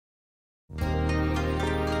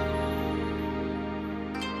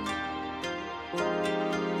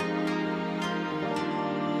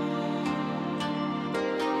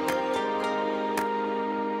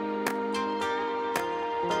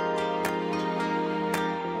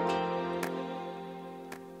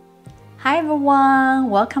Hi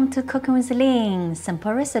everyone, welcome to Cooking with Ling.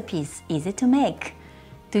 Simple recipes, easy to make.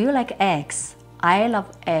 Do you like eggs? I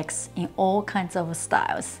love eggs in all kinds of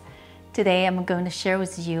styles. Today I'm going to share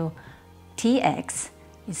with you tea eggs.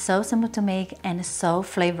 It's so simple to make and so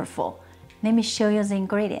flavorful. Let me show you the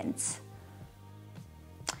ingredients.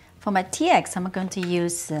 For my tea eggs, I'm going to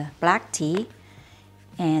use black tea.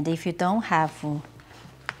 And if you don't have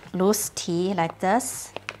loose tea like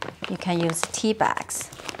this, you can use tea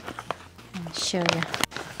bags. Let me show you.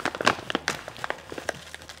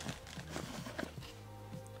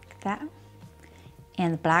 Like that.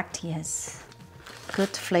 And black tea has good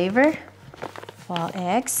flavor for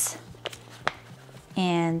eggs.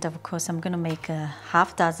 And of course, I'm going to make a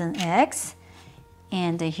half dozen eggs.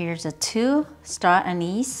 And here's 2 star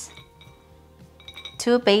anise,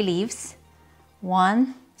 2 bay leaves,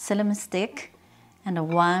 1 cinnamon stick, and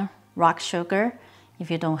 1 rock sugar. If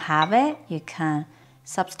you don't have it, you can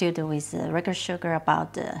substitute it with regular sugar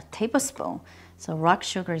about a tablespoon. So rock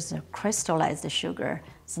sugar is a crystallized sugar.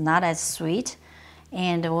 It's not as sweet.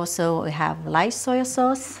 And also we have light soy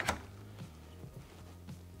sauce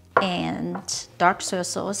and dark soy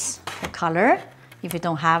sauce for color. If you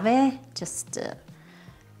don't have it, just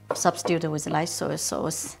substitute it with light soy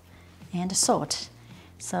sauce and salt.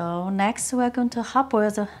 So next we're going to hot boil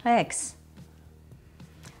the eggs.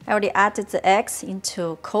 I already added the eggs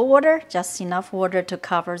into cold water, just enough water to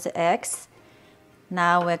cover the eggs.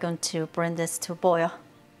 Now we're going to bring this to boil.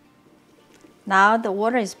 Now the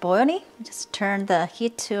water is boiling, just turn the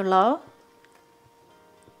heat to low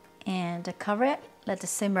and cover it. Let it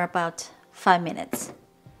simmer about 5 minutes.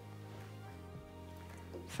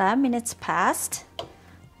 5 minutes passed.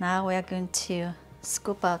 Now we are going to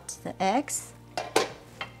scoop out the eggs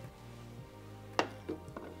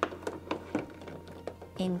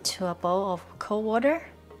into a bowl of cold water.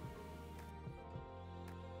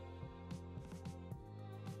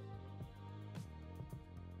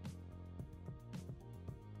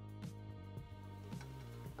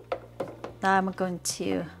 Now I'm going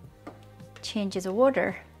to change the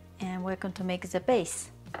water and we're going to make the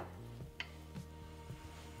base.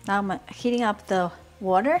 Now I'm heating up the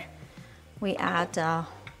water. We add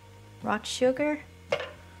rock sugar,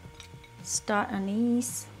 star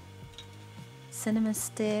anise, cinnamon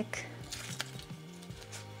stick,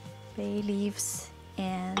 bay leaves,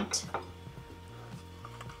 and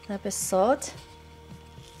a little bit salt,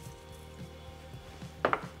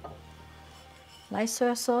 light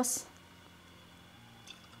soy sauce,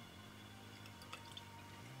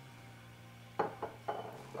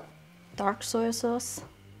 dark soy sauce,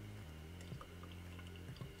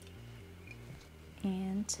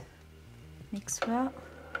 and mix well.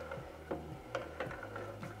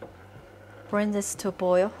 Bring this to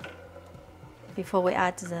boil before we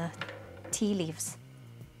add the tea leaves.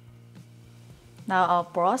 Now our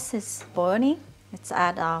broth is boiling. Let's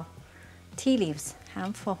add our tea leaves,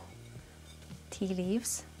 handful tea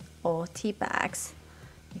leaves or tea bags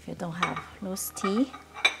if you don't have loose tea.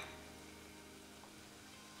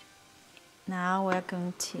 Now we're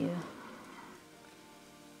going to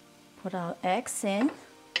put our eggs in.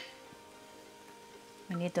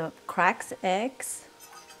 We need to crack the eggs.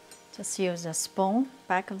 Just use a spoon,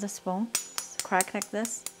 back of the spoon, just crack like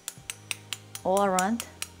this, all around.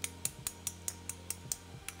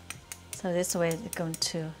 So this way it's going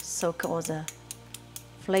to soak all the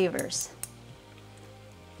flavors.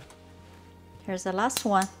 Here's the last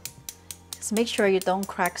one. Just make sure you don't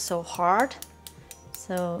crack so hard,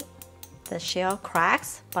 so the shell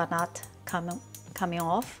cracks but not coming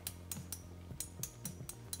off.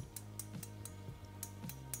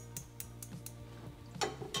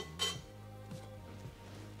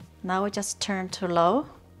 Now we just turn to low.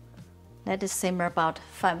 Let it simmer about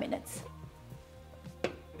 5 minutes.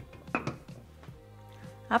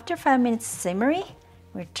 After 5 minutes simmering,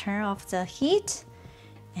 we turn off the heat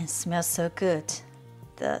and smells so good.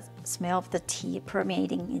 The smell of the tea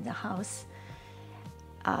permeating in the house.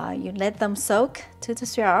 You let them soak 2 to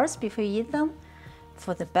 3 hours before you eat them.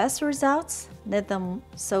 For the best results, let them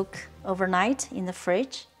soak overnight in the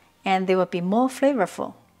fridge and they will be more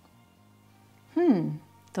flavorful.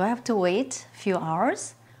 Do I have to wait a few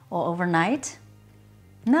hours or overnight?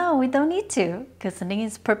 No, we don't need to because Ling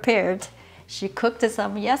is prepared. She cooked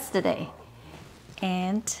some yesterday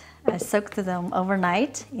and I soaked them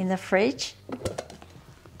overnight in the fridge.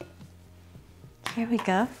 Here we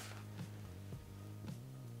go.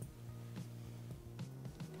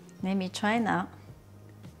 Let me try now.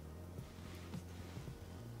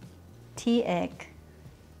 Tea egg.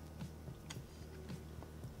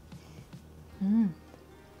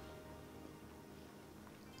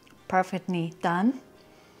 Perfectly done.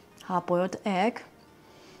 hard-boiled egg,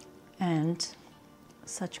 and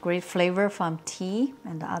such great flavor from tea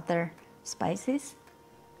and other spices.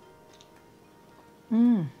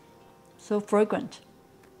 So fragrant.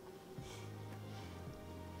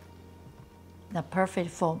 They're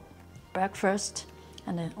perfect for breakfast,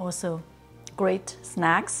 and then also great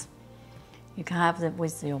snacks. You can have them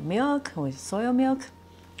with your milk, with soy milk,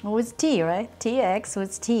 or with tea, right? Tea eggs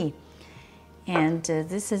with tea. And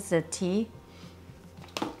this is the tea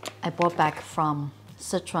I brought back from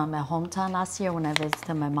Sichuan, my hometown, last year when I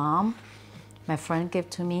visited my mom. My friend gave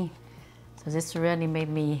to me. So this really made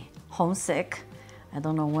me homesick. I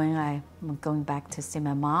don't know when I'm going back to see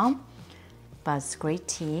my mom, but it's great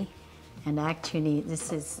tea. And actually,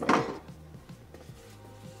 this is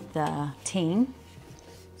the tin.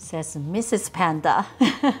 It says Mrs. Panda.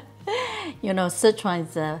 You know, Sichuan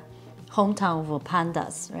is the hometown of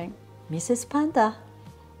pandas, right? Mrs. Panda,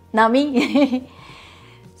 not me.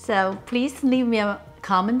 So please leave me a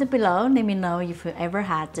comment below. Let me know if you ever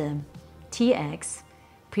had tea eggs.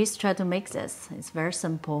 Please try to make this. It's very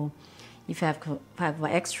simple. If you have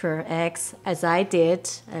extra eggs, as I did,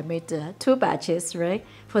 I made 2 batches, right?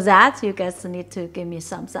 For that, you guys need to give me a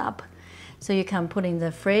thumbs up. So you can put in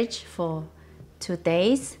the fridge for 2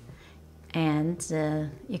 days, and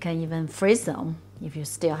you can even freeze them if you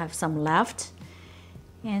still have some left.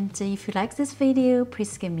 And if you like this video,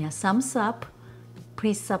 please give me a thumbs up.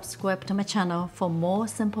 Please subscribe to my channel for more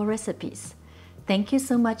simple recipes. Thank you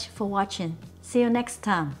so much for watching. See you next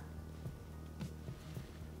time.